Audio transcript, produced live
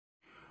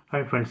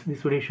Hi friends,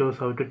 this video shows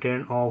how to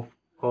turn off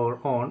or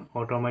on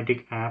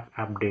automatic app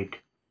update.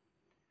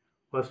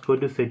 First go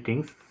to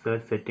settings,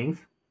 search settings,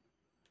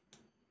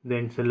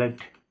 then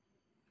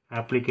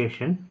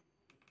application,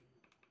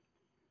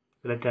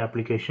 select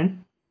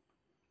application,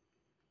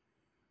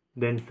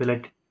 then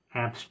select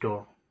app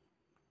store.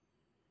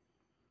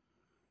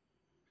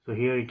 So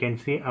here you can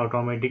see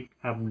automatic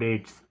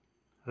updates.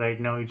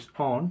 Right now it's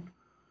on.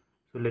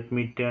 So let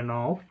me turn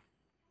off,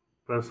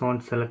 press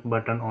on select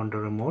button on the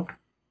remote.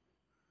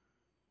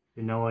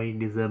 So now I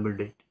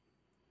disabled it.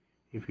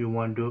 If you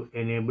want to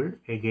enable,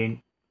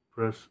 again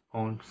press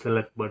on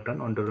select button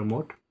on the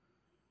remote.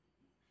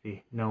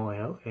 See, now I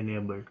have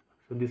enabled.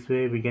 So this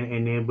way we can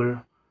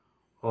enable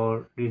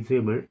or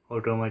disable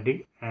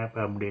automatic app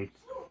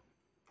updates.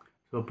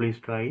 So please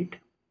try it.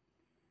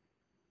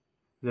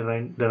 The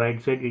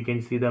right side you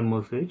can see the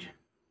message.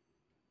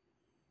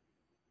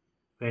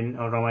 When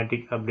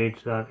automatic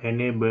updates are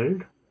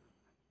enabled,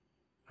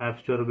 App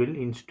Store will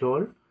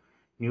install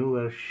new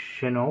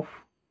version of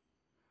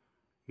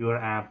your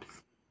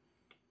apps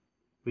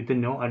with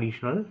no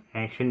additional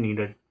action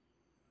needed.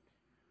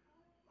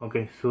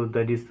 Okay, so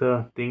that is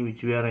the thing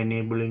which we are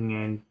enabling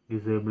and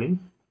disabling.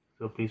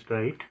 So please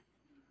try it.